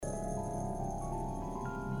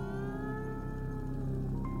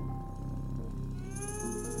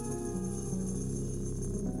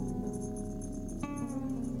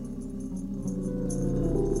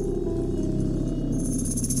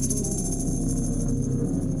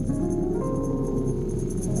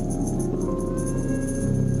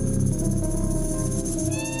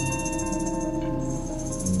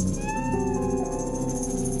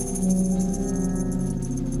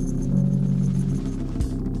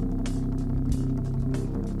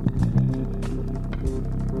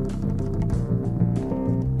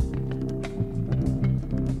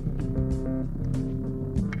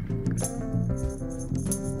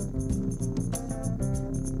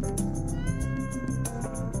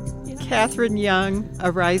Catherine Young,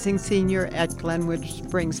 a rising senior at Glenwood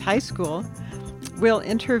Springs High School, will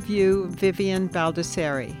interview Vivian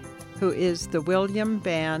Baldessari, who is the William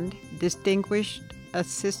Band Distinguished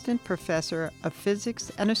Assistant Professor of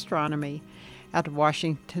Physics and Astronomy at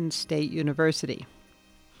Washington State University.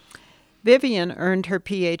 Vivian earned her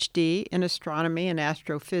PhD in astronomy and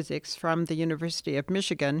astrophysics from the University of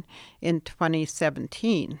Michigan in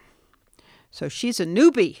 2017. So she's a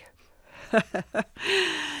newbie.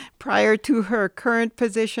 Prior to her current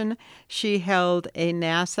position, she held a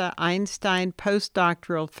NASA Einstein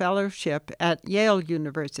postdoctoral fellowship at Yale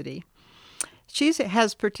University. She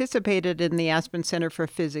has participated in the Aspen Center for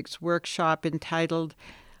Physics workshop entitled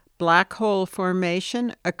Black Hole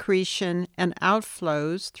Formation, Accretion, and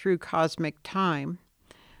Outflows Through Cosmic Time,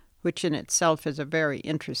 which in itself is a very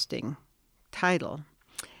interesting title.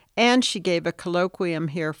 And she gave a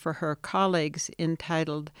colloquium here for her colleagues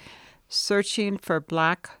entitled Searching for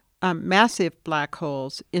Massive Black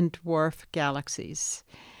Holes in Dwarf Galaxies.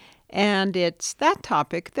 And it's that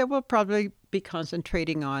topic that we'll probably be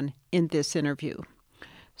concentrating on in this interview.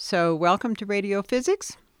 So welcome to Radio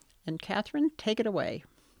Physics, and Catherine, take it away.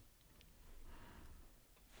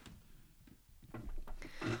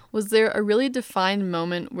 Was there a really defined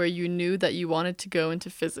moment where you knew that you wanted to go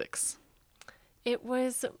into physics? It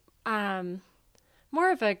was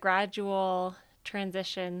more of a gradual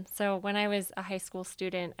transition. So when I was a high school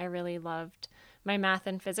student, I really loved my math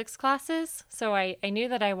and physics classes. So I knew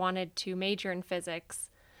that I wanted to major in physics,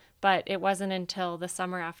 but it wasn't until the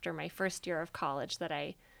summer after my first year of college that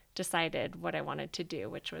I decided what I wanted to do,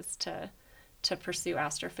 which was to pursue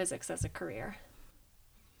astrophysics as a career.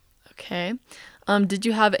 Okay. Did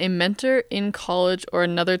you have a mentor in college or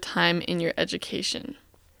another time in your education?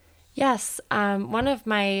 Yes. One of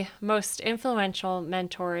my most influential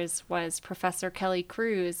mentors was Professor Kelly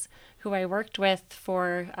Cruz, who I worked with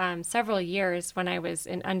for several years when I was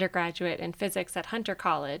an undergraduate in physics at Hunter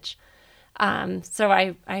College. So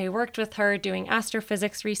I worked with her doing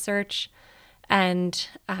astrophysics research, and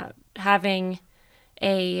having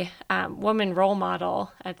a woman role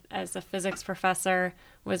model as a physics professor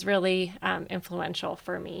was really influential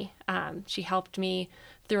for me. She helped me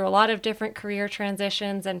through a lot of different career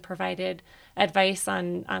transitions and provided advice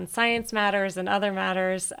on science matters and other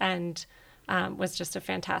matters, and was just a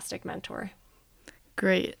fantastic mentor.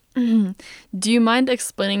 Great. Do you mind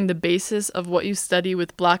explaining the basis of what you study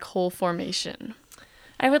with black hole formation?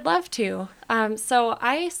 I would love to. So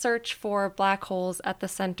I search for black holes at the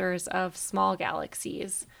centers of small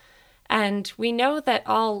galaxies. And we know that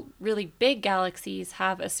all really big galaxies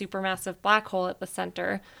have a supermassive black hole at the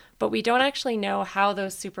center, but we don't actually know how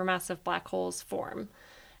those supermassive black holes form.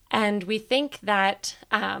 And we think that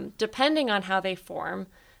depending on how they form,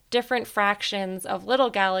 different fractions of little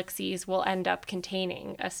galaxies will end up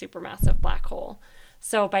containing a supermassive black hole.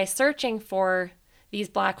 So by searching for these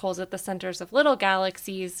black holes at the centers of little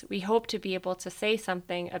galaxies, we hope to be able to say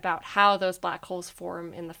something about how those black holes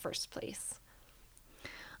form in the first place.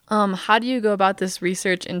 How do you go about this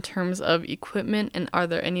research in terms of equipment, and are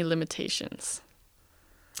there any limitations?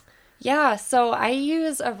 Yeah, so I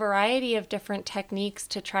use a variety of different techniques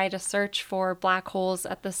to try to search for black holes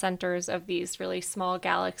at the centers of these really small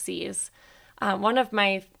galaxies. One of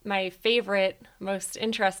my favorite, most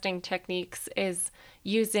interesting techniques is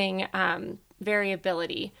using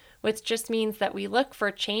variability, which just means that we look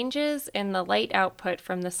for changes in the light output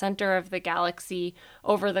from the center of the galaxy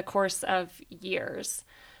over the course of years.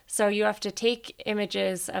 So you have to take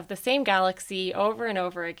images of the same galaxy over and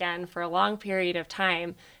over again for a long period of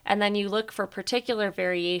time, and then you look for particular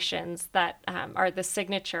variations that are the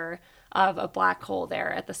signature of a black hole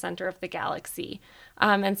there at the center of the galaxy.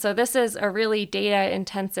 And so this is a really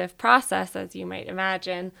data-intensive process, as you might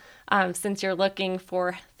imagine, since you're looking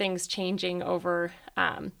for things changing over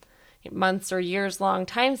months or years-long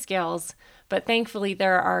timescales. But thankfully,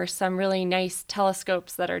 there are some really nice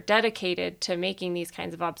telescopes that are dedicated to making these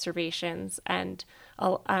kinds of observations and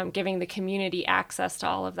giving the community access to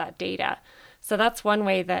all of that data. So that's one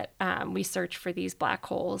way that we search for these black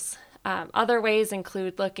holes. Other ways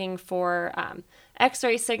include looking for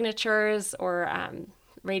X-ray signatures or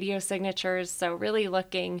radio signatures. So really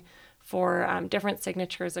looking for different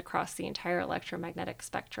signatures across the entire electromagnetic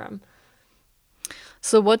spectrum.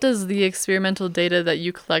 So what does the experimental data that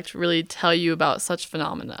you collect really tell you about such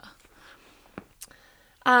phenomena?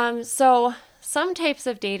 So some types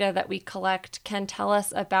of data that we collect can tell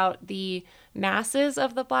us about the masses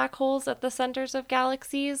of the black holes at the centers of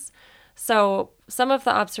galaxies. So some of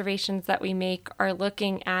the observations that we make are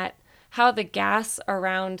looking at how the gas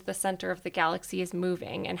around the center of the galaxy is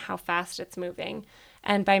moving and how fast it's moving.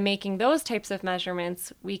 And by making those types of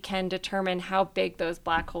measurements, we can determine how big those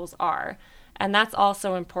black holes are. And that's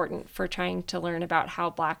also important for trying to learn about how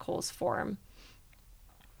black holes form.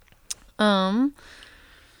 Yeah.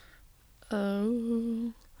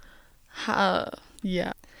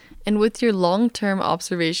 And with your long-term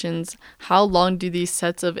observations, how long do these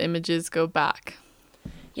sets of images go back?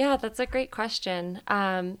 Yeah, that's a great question.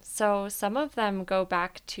 So some of them go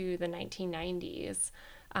back to the 1990s,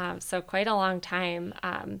 so quite a long time.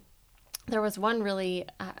 There was one really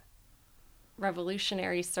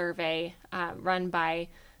revolutionary survey run by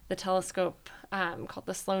the telescope called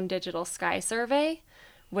the Sloan Digital Sky Survey,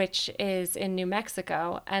 which is in New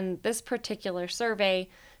Mexico. And this particular survey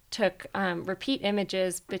took repeat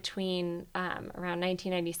images between around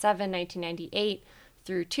 1997, 1998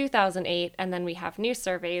 through 2008, and then we have new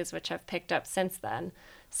surveys which have picked up since then.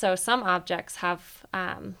 So some objects have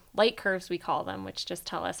light curves, we call them, which just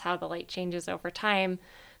tell us how the light changes over time,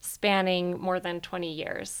 spanning more than 20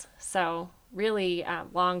 years. So really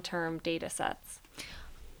long-term data sets.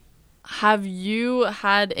 Have you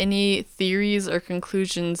had any theories or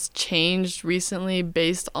conclusions changed recently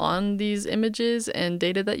based on these images and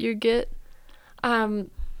data that you get?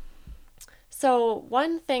 So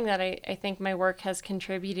one thing that I think my work has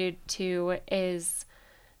contributed to is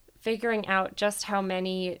figuring out just how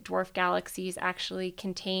many dwarf galaxies actually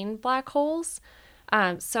contain black holes.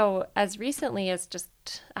 So as recently as just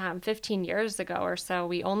 15 years ago or so,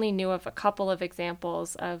 we only knew of a couple of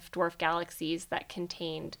examples of dwarf galaxies that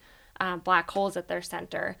contained black holes at their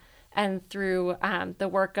center. And through the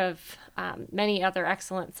work of many other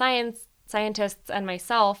excellent scientists and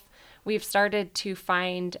myself, we've started to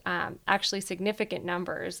find actually significant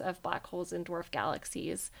numbers of black holes in dwarf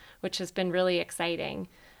galaxies, which has been really exciting.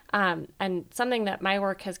 And something that my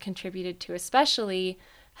work has contributed to especially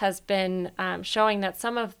has been showing that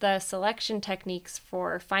some of the selection techniques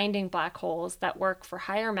for finding black holes that work for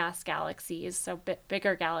higher mass galaxies, so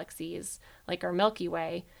bigger galaxies like our Milky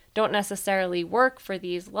Way, don't necessarily work for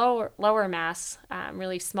these lower mass,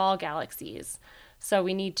 really small galaxies. So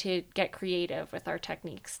we need to get creative with our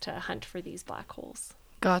techniques to hunt for these black holes.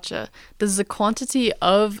 Gotcha. Does the quantity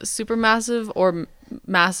of supermassive or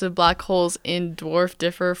massive black holes in dwarf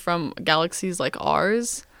differ from galaxies like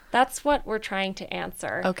ours? That's what we're trying to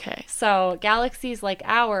answer. Okay. So galaxies like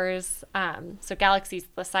ours, so galaxies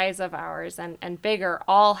the size of ours and bigger,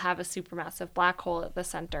 all have a supermassive black hole at the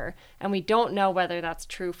center. And we don't know whether that's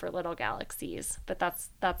true for little galaxies, but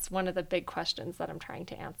that's one of the big questions that I'm trying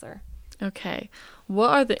to answer. Okay. What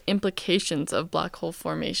are the implications of black hole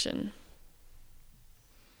formation?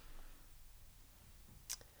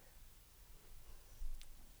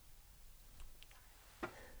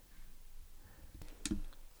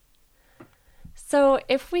 So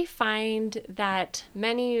if we find that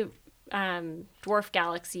many dwarf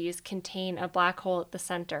galaxies contain a black hole at the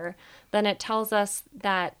center, then it tells us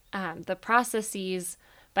that the processes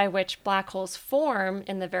by which black holes form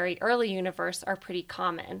in the very early universe are pretty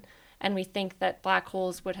common. And we think that black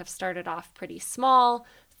holes would have started off pretty small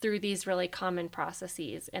through these really common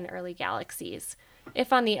processes in early galaxies.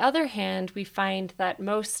 If, on the other hand, we find that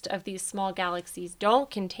most of these small galaxies don't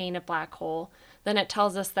contain a black hole, then it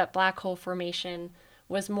tells us that black hole formation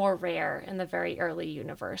was more rare in the very early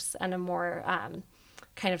universe and a more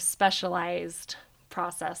kind of specialized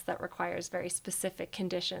process that requires very specific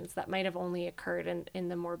conditions that might have only occurred in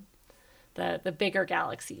the bigger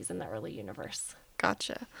galaxies in the early universe.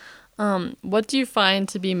 Gotcha. What do you find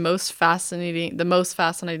to be the most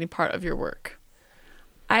fascinating part of your work?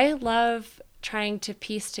 I love trying to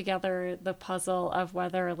piece together the puzzle of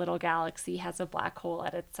whether a little galaxy has a black hole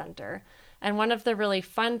at its center. And one of the really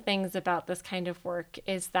fun things about this kind of work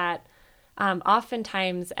is that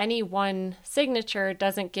oftentimes any one signature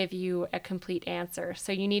doesn't give you a complete answer.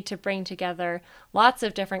 So you need to bring together lots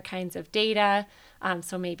of different kinds of data,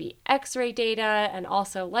 so maybe X-ray data and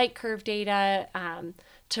also light curve data,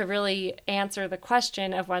 to really answer the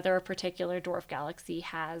question of whether a particular dwarf galaxy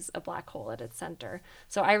has a black hole at its center.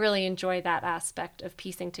 So I really enjoy that aspect of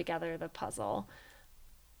piecing together the puzzle.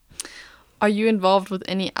 Are you involved with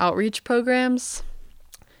any outreach programs?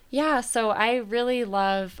 Yeah, so I really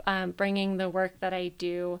love bringing the work that I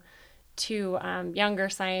do to younger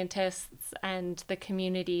scientists and the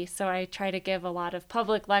community. So I try to give a lot of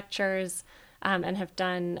public lectures and have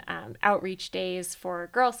done outreach days for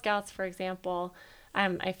Girl Scouts, for example.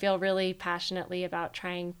 I feel really passionately about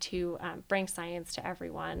trying to bring science to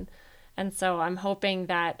everyone. And so I'm hoping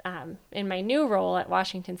that in my new role at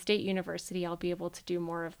Washington State University, I'll be able to do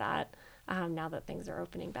more of that now that things are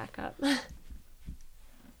opening back up.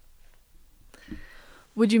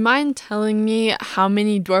 Would you mind telling me how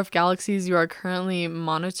many dwarf galaxies you are currently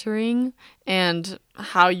monitoring and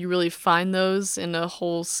how you really find those in a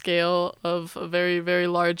whole scale of a very, very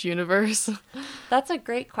large universe? That's a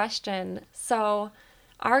great question. So,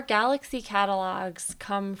 our galaxy catalogs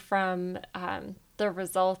come from the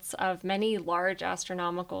results of many large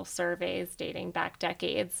astronomical surveys dating back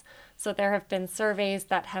decades. So, there have been surveys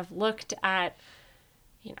that have looked at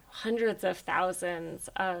hundreds of thousands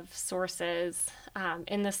of sources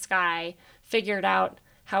in the sky, figured out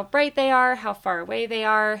how bright they are, how far away they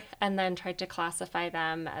are, and then tried to classify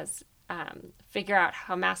them as figure out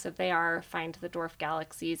how massive they are, find the dwarf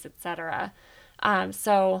galaxies, etc.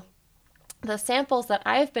 So the samples that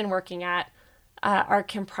I've been working at are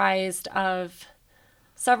comprised of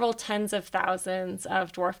several tens of thousands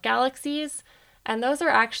of dwarf galaxies, and those are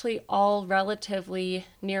actually all relatively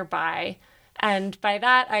nearby. And by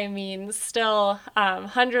that, I mean still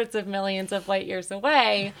hundreds of millions of light years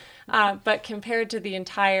away, but compared to the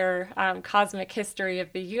entire cosmic history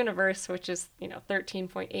of the universe, which is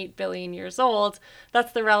 13.8 billion years old,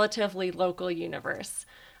 that's the relatively local universe.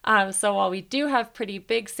 So while we do have pretty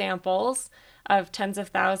big samples of tens of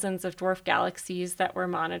thousands of dwarf galaxies that we're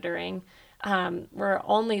monitoring, we're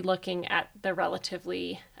only looking at the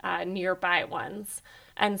relatively nearby ones.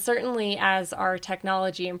 And certainly as our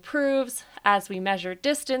technology improves, as we measure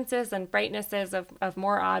distances and brightnesses of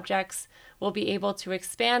more objects, we'll be able to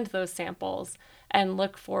expand those samples and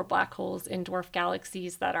look for black holes in dwarf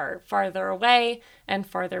galaxies that are farther away and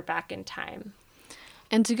farther back in time.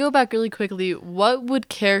 And to go back really quickly, what would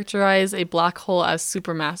characterize a black hole as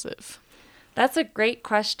supermassive? That's a great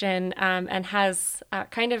question and has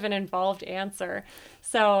kind of an involved answer.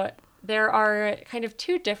 So there are kind of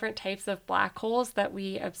two different types of black holes that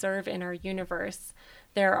we observe in our universe.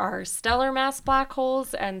 There are stellar mass black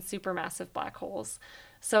holes and supermassive black holes.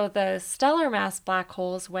 So the stellar mass black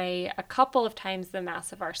holes weigh a couple of times the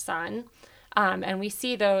mass of our sun, and we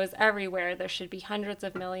see those everywhere. There should be hundreds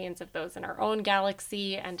of millions of those in our own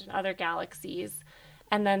galaxy and in other galaxies.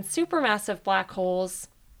 And then supermassive black holes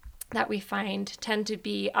that we find tend to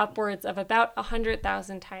be upwards of about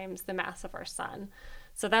 100,000 times the mass of our sun.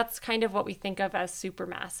 So that's kind of what we think of as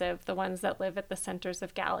supermassive, the ones that live at the centers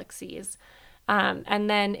of galaxies. And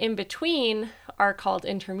then in between are called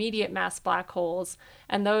intermediate mass black holes,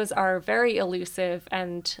 and those are very elusive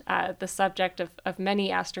and the subject of many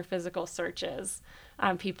astrophysical searches.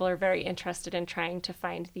 People are very interested in trying to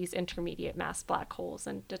find these intermediate mass black holes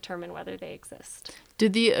and determine whether they exist. Do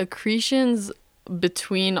the accretions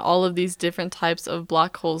between all of these different types of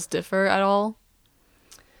black holes differ at all?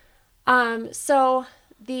 So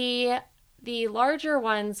the larger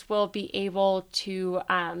ones will be able to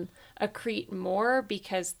accrete more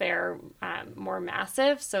because they're more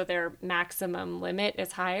massive, so their maximum limit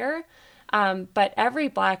is higher. But every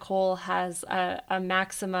black hole has a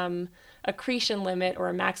maximum accretion limit or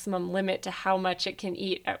a maximum limit to how much it can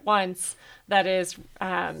eat at once that is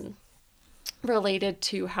related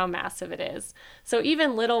to how massive it is. So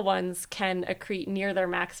even little ones can accrete near their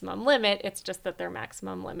maximum limit. It's just that their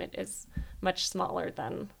maximum limit is much smaller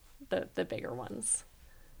than the bigger ones.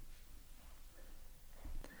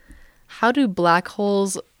 How do black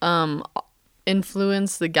holes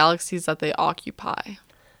influence the galaxies that they occupy?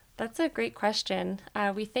 That's a great question.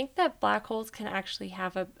 We think that black holes can actually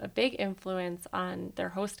have a big influence on their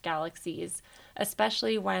host galaxies,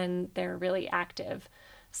 especially when they're really active.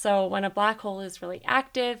 So when a black hole is really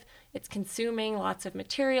active, it's consuming lots of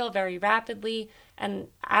material very rapidly, and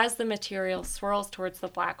as the material swirls towards the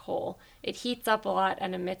black hole, it heats up a lot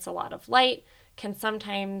and emits a lot of light, can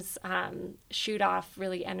sometimes shoot off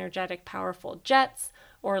really energetic, powerful jets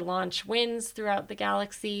or launch winds throughout the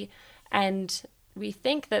galaxy. And we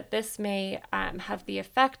think that this may have the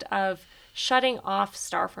effect of shutting off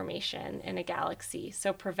star formation in a galaxy,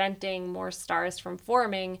 so preventing more stars from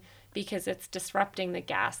forming because it's disrupting the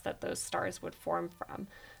gas that those stars would form from.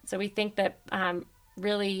 So we think that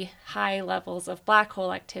really high levels of black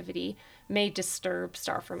hole activity may disturb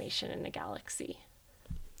star formation in a galaxy.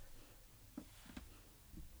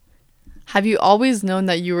 Have you always known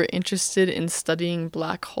that you were interested in studying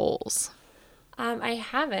black holes? I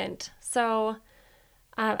haven't. So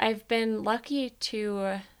I've been lucky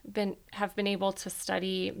to have been able to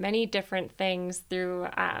study many different things through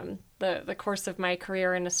the course of my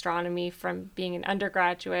career in astronomy, from being an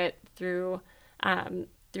undergraduate through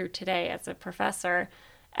today as a professor.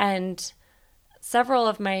 And several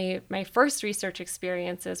of my first research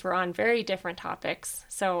experiences were on very different topics.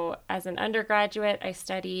 So as an undergraduate, I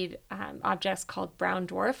studied objects called brown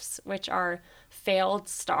dwarfs, which are failed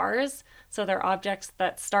stars. So they're objects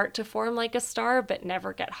that start to form like a star but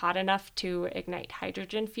never get hot enough to ignite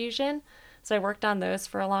hydrogen fusion. So I worked on those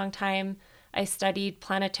for a long time. I studied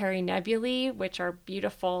planetary nebulae, which are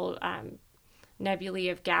beautiful nebulae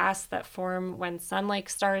of gas that form when sun-like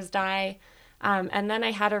stars die. And then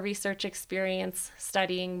I had a research experience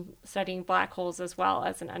studying black holes as well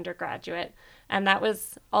as an undergraduate. And that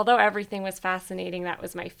was, although everything was fascinating, that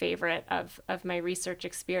was my favorite of my research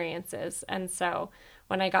experiences. And so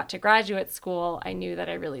when I got to graduate school, I knew that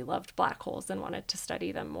I really loved black holes and wanted to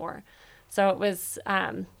study them more. So it was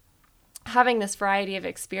having this variety of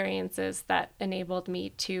experiences that enabled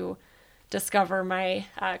me to discover my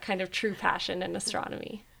kind of true passion in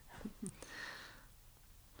astronomy.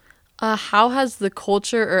 How has the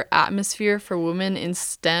culture or atmosphere for women in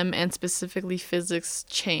STEM and specifically physics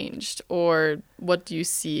changed, or what do you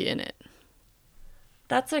see in it?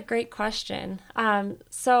 That's a great question.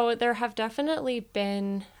 So there have definitely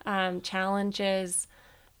been challenges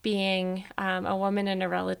being a woman in a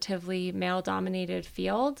relatively male-dominated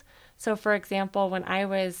field. So for example, when I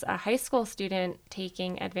was a high school student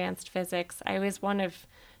taking advanced physics, I was one of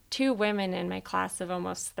 2 women in my class of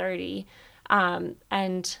almost 30.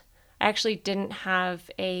 And I actually didn't have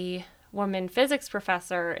a woman physics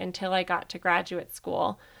professor until I got to graduate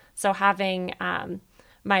school. So having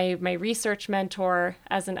my research mentor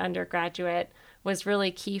as an undergraduate was really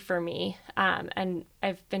key for me. And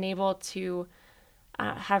I've been able to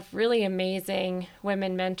have really amazing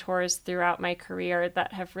women mentors throughout my career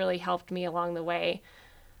that have really helped me along the way.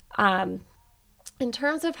 In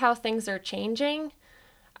terms of how things are changing,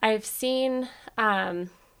 I've seen, I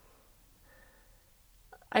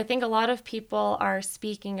think a lot of people are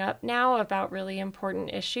speaking up now about really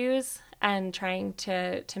important issues and trying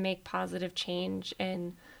to make positive change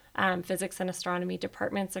in physics and astronomy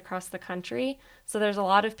departments across the country. So there's a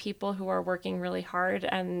lot of people who are working really hard,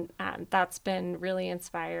 and that's been really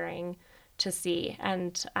inspiring to see.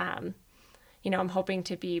 And, I'm hoping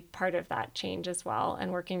to be part of that change as well,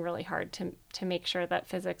 and working really hard to make sure that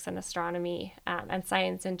physics and astronomy and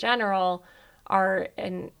science in general are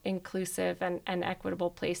an inclusive and equitable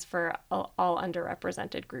place for all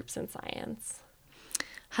underrepresented groups in science.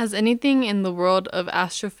 Has anything in the world of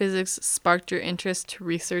astrophysics sparked your interest to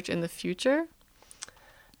research in the future?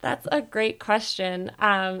 That's a great question.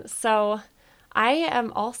 So I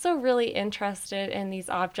am also really interested in these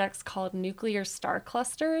objects called nuclear star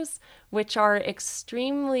clusters, which are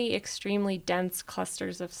extremely, extremely dense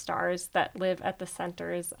clusters of stars that live at the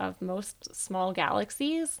centers of most small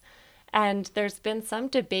galaxies. And there's been some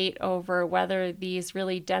debate over whether these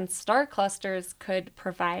really dense star clusters could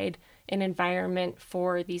provide an environment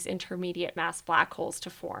for these intermediate mass black holes to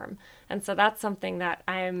form. And so that's something that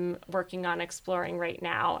I'm working on exploring right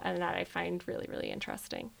now and that I find really, really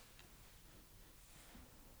interesting.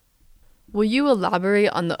 Will you elaborate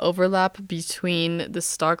on the overlap between the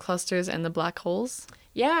star clusters and the black holes?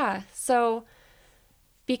 Yeah, so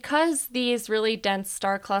because these really dense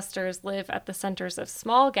star clusters live at the centers of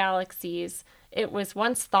small galaxies, it was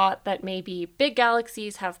once thought that maybe big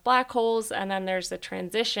galaxies have black holes, and then there's a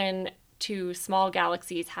transition to small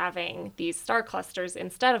galaxies having these star clusters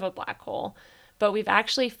instead of a black hole. But we've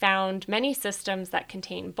actually found many systems that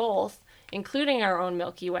contain both, including our own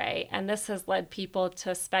Milky Way, and this has led people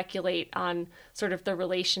to speculate on sort of the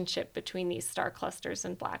relationship between these star clusters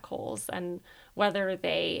and black holes, and whether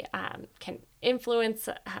they can influence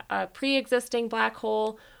a pre-existing black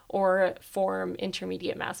hole or form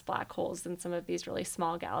intermediate mass black holes in some of these really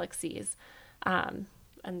small galaxies. And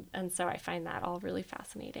so I find that all really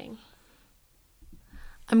fascinating.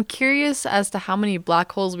 I'm curious as to how many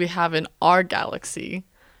black holes we have in our galaxy.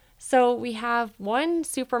 So we have one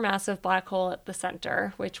supermassive black hole at the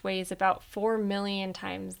center, which weighs about 4 million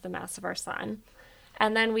times the mass of our sun.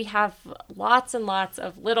 And then we have lots and lots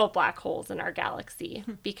of little black holes in our galaxy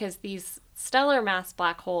because these stellar mass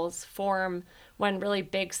black holes form when really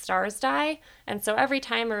big stars die. And so every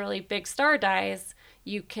time a really big star dies,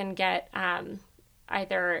 you can get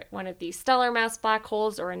either one of these stellar mass black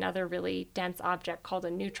holes or another really dense object called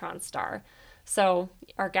a neutron star. So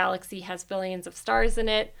our galaxy has billions of stars in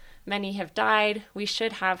it. Many have died. We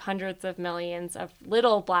should have hundreds of millions of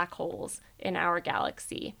little black holes in our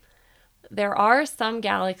galaxy. There are some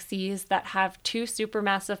galaxies that have 2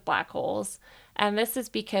 supermassive black holes, and this is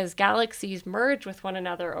because galaxies merge with one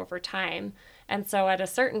another over time. And so at a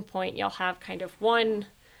certain point, you'll have kind of one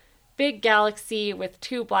big galaxy with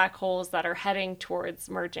 2 black holes that are heading towards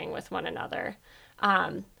merging with one another.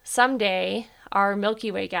 Someday, our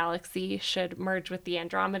Milky Way galaxy should merge with the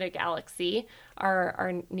Andromeda galaxy,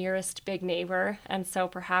 our nearest big neighbor, and so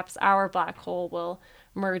perhaps our black hole will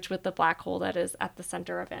merge with the black hole that is at the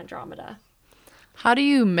center of Andromeda. How do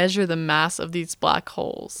you measure the mass of these black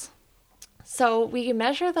holes? So we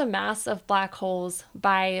measure the mass of black holes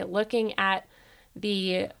by looking at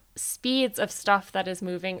the speeds of stuff that is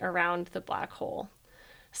moving around the black hole.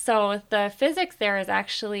 So the physics there is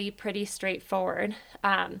actually pretty straightforward.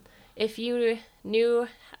 If you knew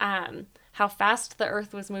how fast the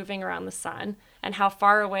Earth was moving around the sun and how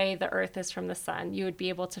far away the Earth is from the sun, you would be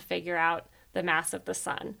able to figure out the mass of the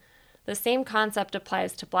sun. The same concept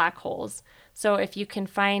applies to black holes. So if you can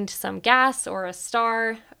find some gas or a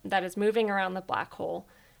star that is moving around the black hole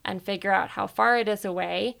and figure out how far it is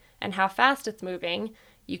away and how fast it's moving,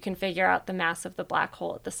 you can figure out the mass of the black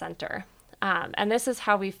hole at the center. And this is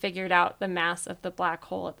how we figured out the mass of the black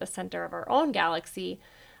hole at the center of our own galaxy.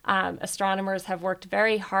 Astronomers have worked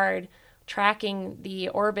very hard tracking the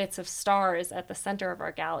orbits of stars at the center of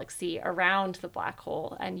our galaxy around the black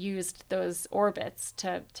hole and used those orbits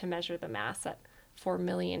to measure the mass at 4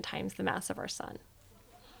 million times the mass of our sun.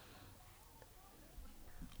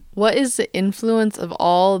 What is the influence of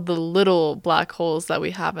all the little black holes that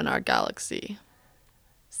we have in our galaxy?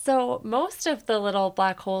 So most of the little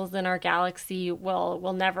black holes in our galaxy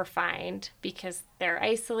we'll never find because they're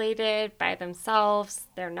isolated by themselves.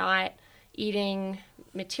 They're not eating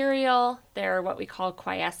material. They're what we call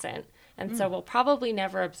quiescent. And so we'll probably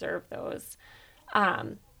never observe those.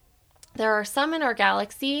 There are some in our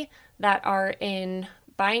galaxy that are in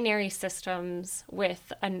binary systems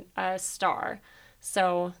with a star.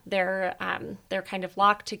 So they're kind of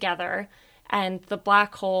locked together, and the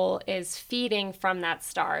black hole is feeding from that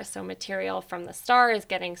star. So material from the star is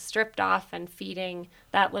getting stripped off and feeding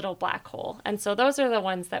that little black hole. And so those are the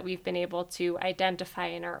ones that we've been able to identify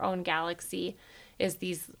in our own galaxy, is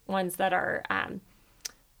these ones that are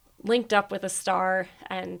linked up with a star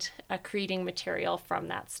and accreting material from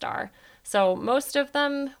that star. So most of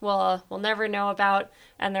them we'll never know about,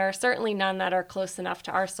 and there are certainly none that are close enough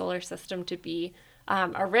to our solar system to be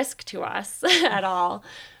a risk to us at all.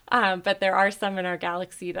 But there are some in our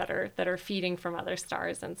galaxy that are feeding from other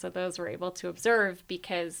stars, and so those we're able to observe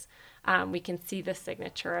because we can see the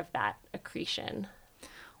signature of that accretion.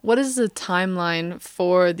 What is the timeline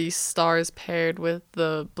for these stars paired with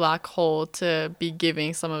the black hole to be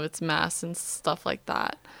giving some of its mass and stuff like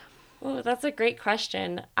that? Oh, that's a great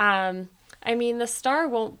question. I mean, the star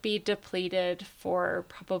won't be depleted for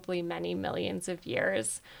probably many millions of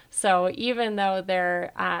years. So even though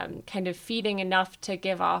they're kind of feeding enough to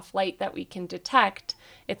give off light that we can detect,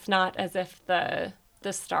 it's not as if the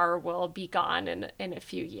star will be gone in a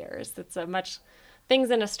few years. Things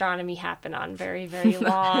in astronomy happen on very, very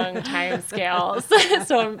long time scales.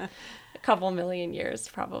 So a couple million years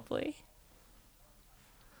probably.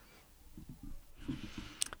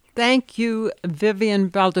 Thank you, Vivian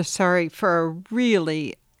Baldassari, for a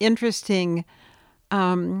really interesting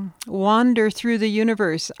wander through the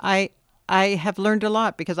universe. I have learned a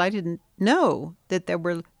lot because I didn't know that there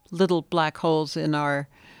were little black holes in our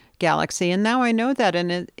galaxy, and now I know that,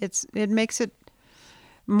 and it makes it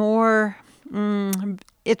more.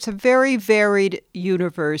 It's a very varied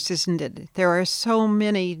universe, isn't it? There are so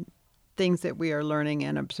many things that we are learning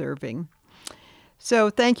and observing.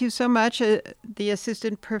 So thank you so much, the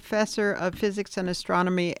Assistant Professor of Physics and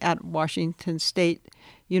Astronomy at Washington State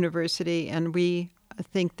University, and we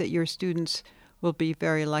think that your students will be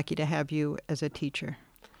very lucky to have you as a teacher.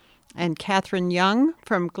 And Catherine Young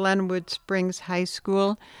from Glenwood Springs High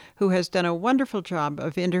School, who has done a wonderful job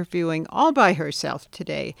of interviewing all by herself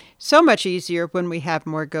today. So much easier when we have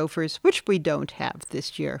more gophers, which we don't have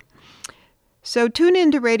this year. So tune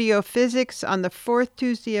into Radio Physics on the fourth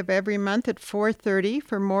Tuesday of every month at 4:30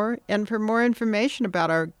 for more information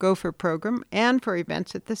about our Gopher program and for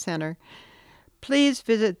events at the center. Please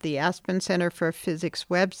visit the Aspen Center for Physics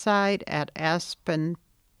website at aspenphys.org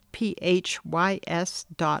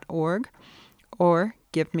or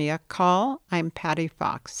give me a call. I'm Patty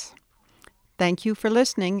Fox. Thank you for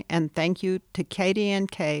listening, and thank you to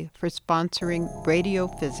KDNK for sponsoring Radio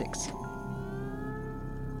Physics.